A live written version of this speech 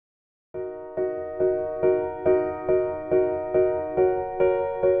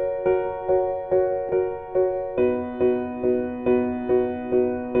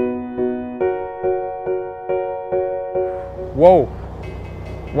Whoa!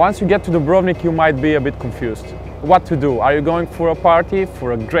 Once you get to Dubrovnik, you might be a bit confused. What to do? Are you going for a party,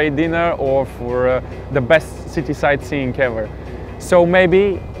 for a great dinner, or for the best city sightseeing ever? So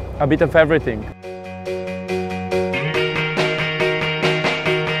maybe a bit of everything.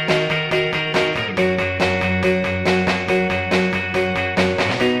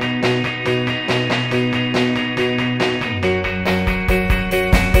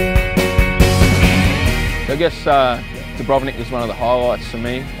 I guess Dubrovnik was one of the highlights for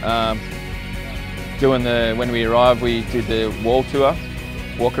me. When we arrived, we did the wall tour,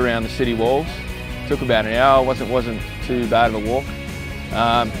 walk around the city walls. Took about an hour. wasn't too bad of a walk.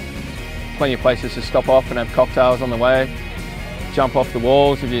 Plenty of places to stop off and have cocktails on the way. Jump off the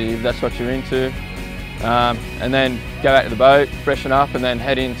walls if that's what you're into, and then go out to the boat, freshen up, and then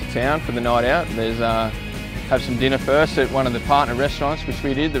head into town for the night out. Have some dinner first at one of the partner restaurants, which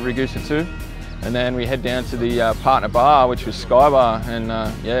we did, the Ragusa 2. And then we head down to the partner bar, which was Sky Bar, and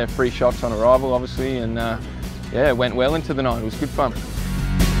yeah, free shots on arrival, obviously, and yeah, it went well into the night. It was good fun.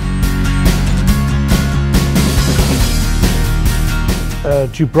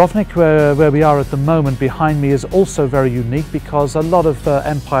 Dubrovnik, where we are at the moment, behind me is also very unique because a lot of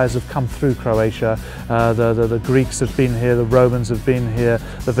empires have come through Croatia. The Greeks have been here, the Romans have been here,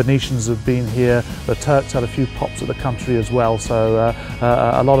 the Venetians have been here, the Turks had a few pops at the country as well, so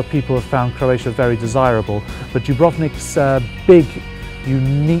a lot of people have found Croatia very desirable. But Dubrovnik's big,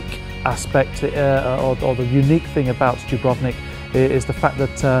 unique aspect, or the unique thing about Dubrovnik is the fact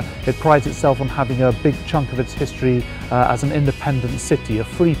that it prides itself on having a big chunk of its history as an independent city, a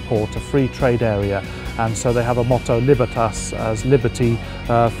free port, a free trade area. And so they have a motto, Libertas, as liberty,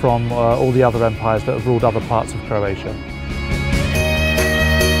 from all the other empires that have ruled other parts of Croatia.